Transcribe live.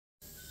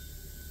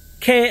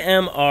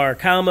KMR,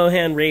 Kyle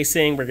Mohan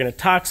Racing. We're going to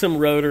talk some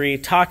rotary,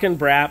 talking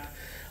BRAP.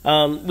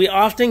 We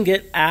often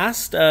get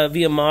asked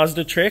via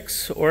Mazda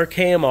Tricks or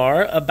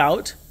KMR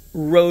about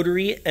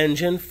rotary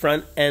engine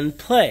front end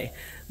play.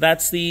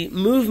 That's the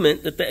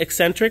movement that the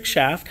eccentric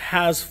shaft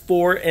has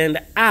fore and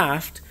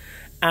aft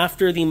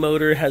after the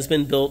motor has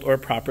been built or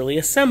properly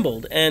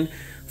assembled. And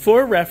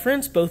for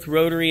reference, both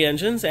rotary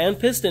engines and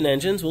piston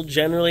engines will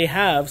generally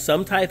have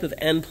some type of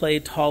end play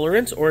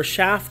tolerance or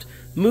shaft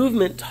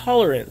movement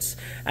tolerance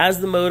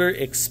as the motor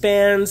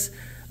expands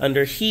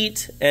under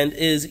heat and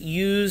is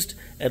used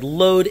at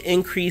load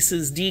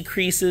increases,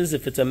 decreases.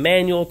 If it's a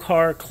manual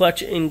car,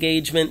 clutch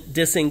engagement,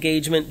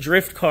 disengagement,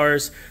 drift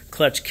cars,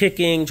 clutch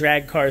kicking,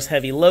 drag cars,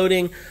 heavy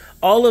loading.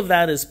 All of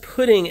that is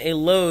putting a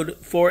load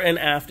fore and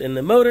aft in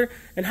the motor,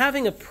 and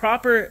having a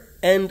proper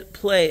end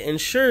play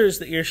ensures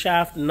that your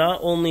shaft not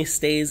only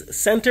stays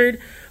centered,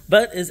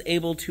 but is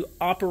able to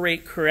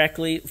operate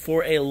correctly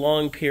for a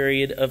long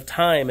period of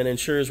time and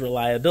ensures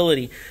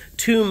reliability.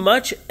 Too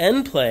much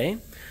end play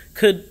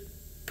could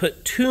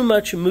put too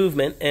much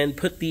movement and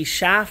put the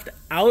shaft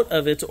out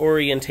of its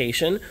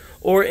orientation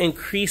or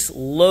increase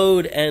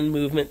load and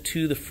movement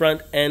to the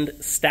front end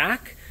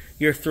stack,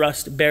 your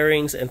thrust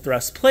bearings and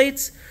thrust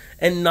plates,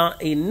 and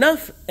not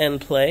enough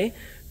end play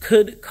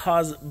could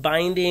cause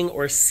binding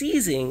or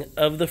seizing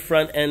of the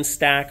front end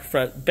stack,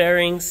 front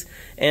bearings,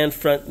 and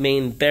front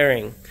main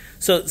bearing.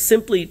 So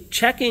simply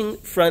checking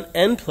front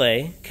end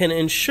play can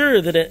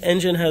ensure that an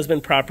engine has been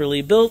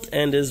properly built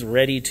and is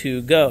ready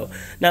to go.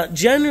 Now,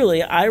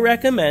 generally, I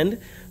recommend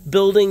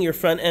building your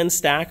front end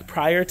stack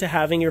prior to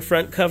having your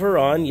front cover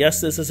on. Yes,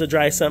 this is a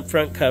dry sump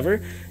front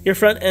cover. Your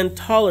front end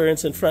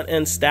tolerance and front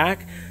end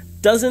stack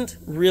doesn't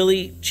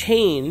really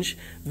change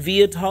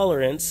via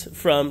tolerance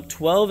from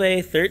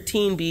 12A,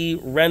 13B,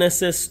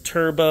 Renesis,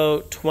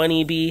 Turbo,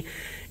 20B.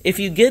 If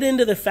you get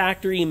into the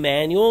factory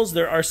manuals,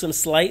 there are some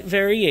slight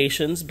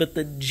variations, but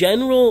the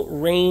general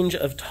range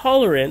of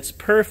tolerance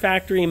per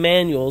factory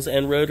manuals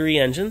and rotary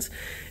engines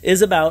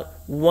is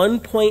about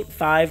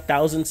 1.5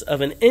 thousandths of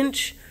an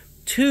inch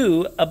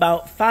to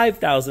about 5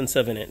 thousandths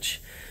of an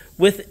inch.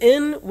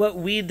 Within what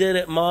we did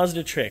at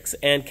Mazda Tricks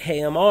and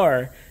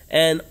KMR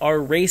and our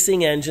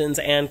racing engines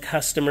and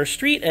customer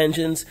street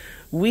engines,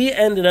 we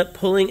ended up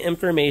pulling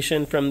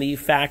information from the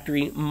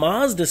factory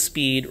Mazda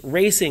Speed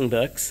racing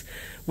books,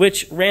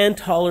 which ran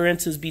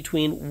tolerances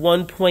between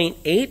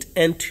 1.8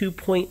 and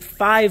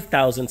 2.5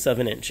 thousandths of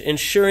an inch,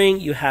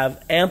 ensuring you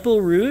have ample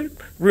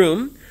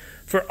room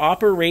for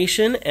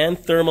operation and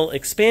thermal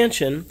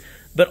expansion,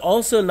 but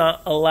also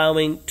not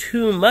allowing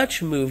too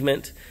much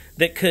movement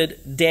that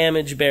could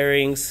damage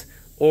bearings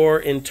or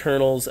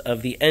internals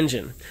of the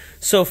engine.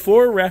 So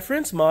for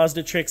reference,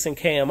 Mazda Tricks and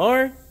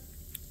KMR,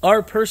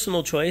 our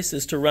personal choice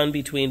is to run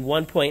between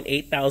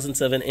 1.8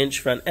 thousandths of an inch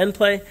front end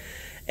play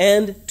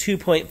and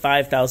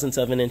 2.5 thousandths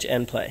of an inch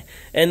end play.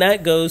 And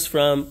that goes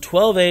from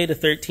 12A to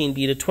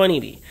 13B to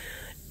 20B.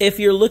 If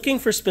you're looking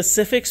for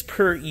specifics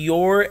per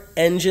your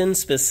engine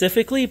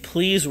specifically,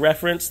 please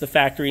reference the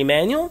factory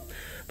manual.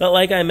 But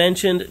like I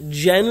mentioned,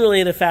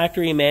 generally the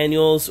factory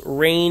manuals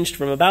ranged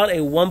from about a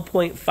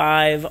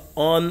 1.5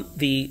 on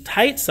the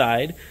tight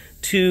side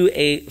to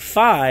a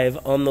 5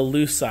 on the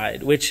loose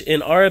side, which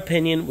in our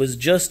opinion was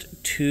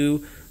just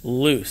too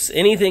loose.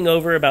 Anything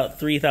over about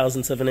 3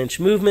 thousandths of an inch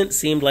movement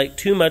seemed like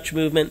too much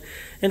movement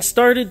and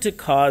started to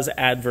cause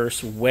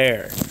adverse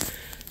wear.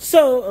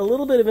 So a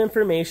little bit of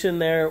information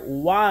there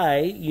why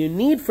you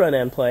need front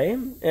end play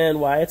and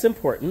why it's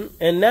important.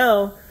 And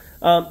now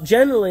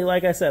generally,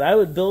 like I said, I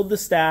would build the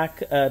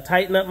stack,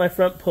 tighten up my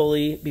front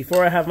pulley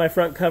before I have my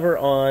front cover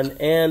on,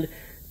 and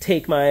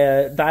take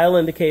my dial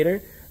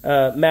indicator,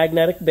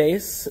 magnetic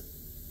base,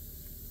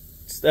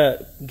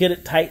 get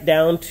it tight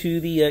down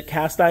to the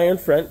cast iron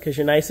front because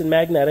you're nice and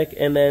magnetic,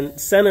 and then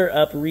center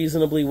up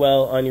reasonably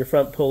well on your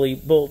front pulley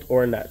bolt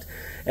or nut.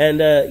 And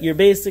you're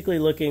basically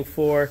looking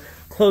for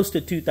close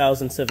to 2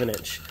 thousandths of an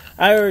inch.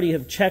 I already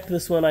have checked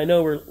this one. I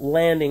know we're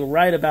landing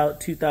right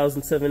about 2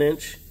 thousandths of an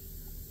inch.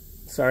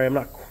 Sorry, I'm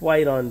not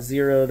quite on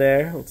zero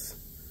there. Let's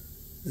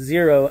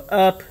zero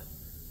up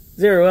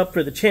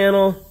for the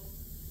channel.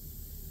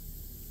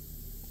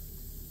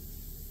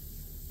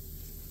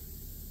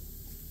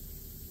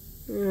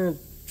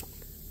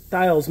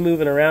 Dial's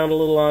moving around a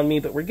little on me,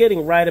 but we're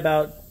getting right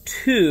about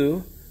 1.9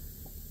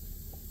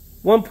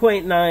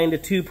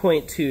 to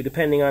 2.2,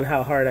 depending on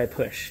how hard I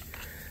push.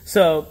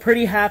 So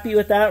pretty happy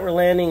with that. We're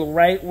landing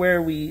right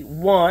where we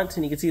want,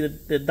 and you can see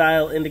the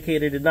dial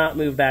indicator did not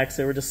move back,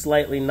 so we're just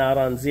slightly not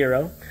on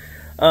zero.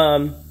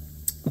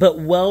 But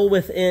well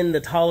within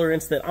the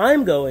tolerance that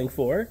I'm going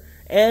for,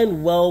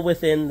 and well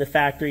within the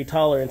factory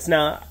tolerance.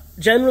 Now,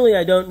 generally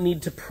I don't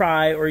need to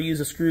pry or use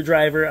a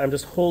screwdriver. I'm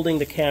just holding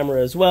the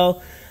camera as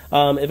well.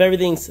 If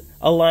everything's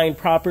aligned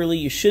properly,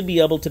 you should be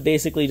able to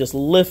basically just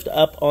lift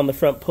up on the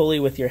front pulley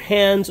with your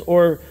hands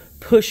or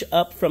push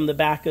up from the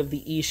back of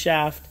the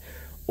E-shaft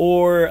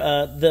or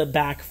the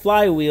back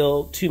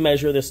flywheel to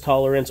measure this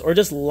tolerance, or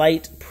just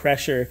light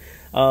pressure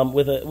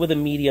with a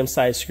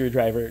medium-sized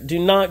screwdriver. Do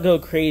not go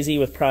crazy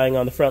with prying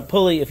on the front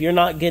pulley. If you're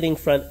not getting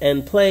front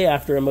end play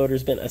after a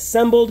motor's been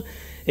assembled,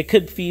 it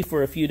could be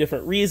for a few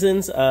different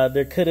reasons.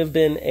 There could have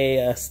been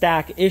a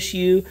stack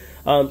issue.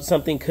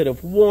 Something could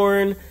have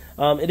worn.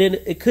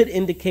 It could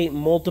indicate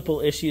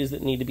multiple issues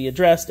that need to be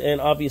addressed,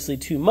 and obviously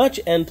too much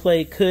end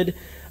play could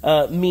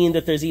mean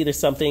that there's either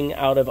something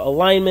out of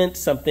alignment,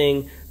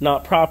 something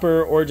not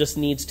proper, or just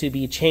needs to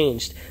be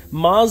changed.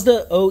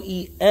 Mazda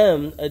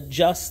OEM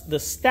adjusts the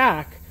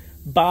stack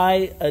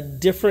by a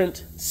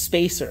different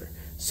spacer.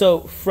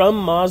 So from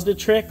Mazda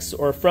Tricks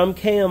or from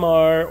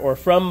KMR or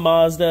from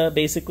Mazda,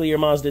 basically your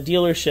Mazda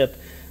dealership,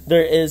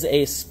 there is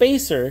a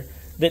spacer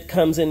that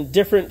comes in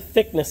different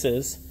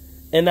thicknesses,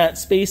 and that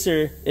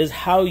spacer is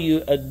how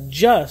you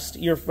adjust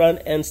your front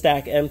end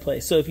stack end play.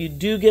 So if you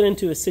do get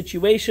into a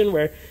situation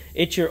where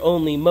it's your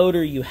only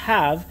motor you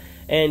have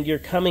and you're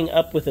coming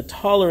up with a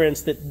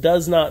tolerance that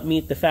does not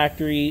meet the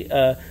factory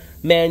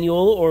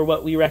manual or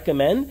what we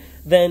recommend,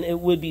 then it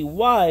would be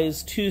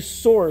wise to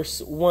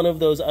source one of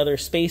those other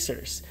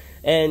spacers.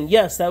 And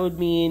yes, that would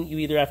mean you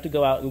either have to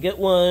go out and get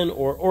one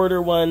or order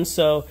one.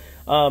 So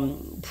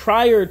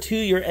prior to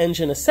your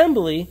engine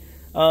assembly,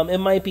 it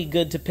might be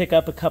good to pick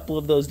up a couple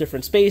of those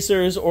different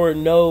spacers or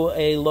know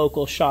a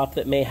local shop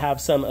that may have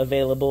some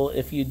available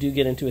if you do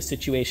get into a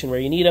situation where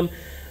you need them.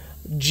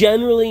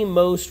 Generally,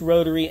 most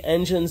rotary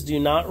engines do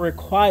not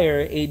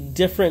require a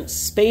different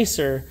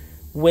spacer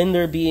when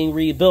they're being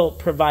rebuilt,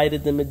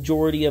 provided the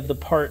majority of the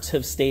parts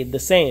have stayed the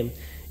same.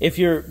 If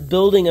you're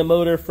building a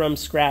motor from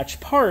scratch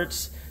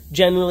parts,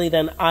 generally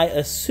then I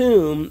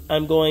assume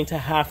I'm going to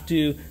have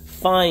to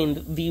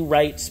find the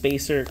right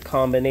spacer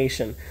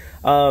combination.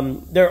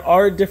 There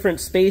are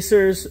different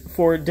spacers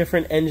for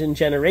different engine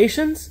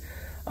generations.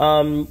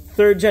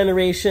 Third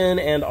generation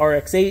and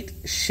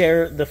RX-8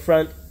 share the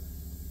front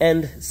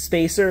end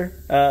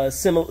spacer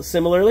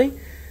similarly.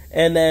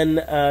 And then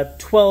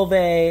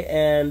 12A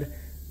and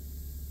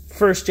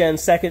first gen,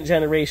 second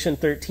generation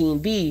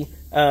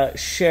 13B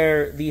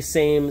share the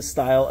same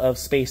style of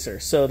spacer.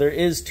 So there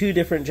is two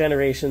different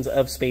generations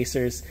of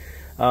spacers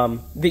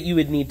that you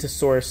would need to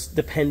source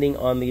depending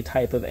on the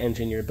type of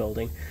engine you're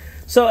building.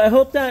 So I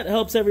hope that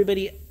helps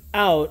everybody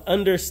out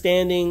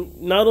understanding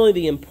not only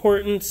the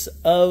importance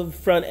of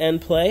front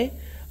end play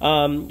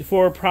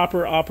for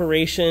proper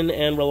operation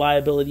and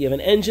reliability of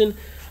an engine,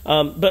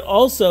 but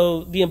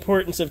also the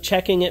importance of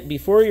checking it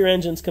before your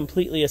engine's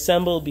completely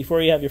assembled, before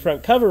you have your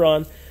front cover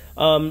on,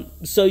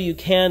 so you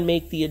can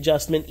make the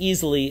adjustment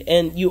easily.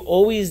 And you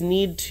always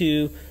need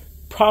to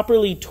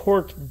properly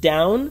torque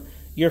down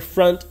your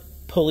front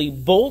pulley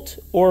bolt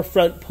or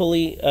front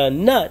pulley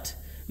nut,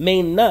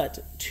 main nut,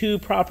 to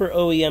proper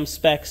OEM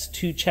specs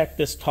to check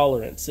this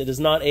tolerance. It is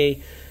not a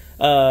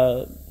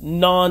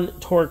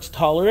non-torqued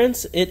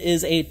tolerance, it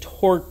is a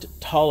torqued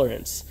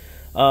tolerance,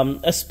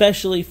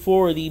 especially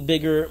for the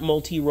bigger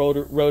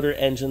multi-rotor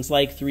engines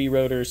like 3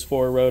 rotors,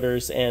 4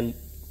 rotors, and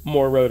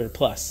more rotor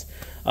plus,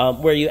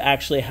 where you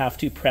actually have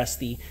to press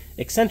the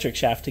eccentric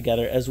shaft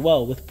together as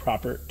well with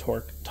proper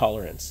torque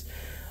tolerance.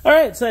 All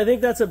right, so I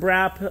think that's a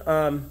wrap.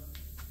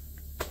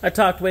 I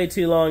talked way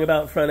too long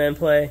about front end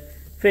play.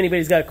 If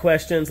anybody's got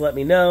questions, let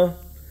me know.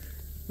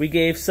 We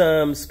gave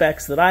some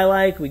specs that I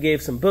like. We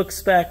gave some book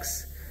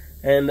specs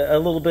and a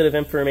little bit of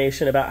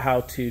information about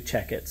how to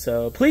check it.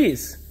 So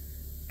please,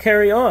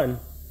 carry on.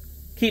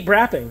 Keep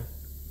brapping.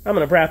 I'm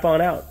going to brap on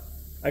out.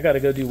 I got to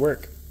go do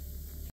work.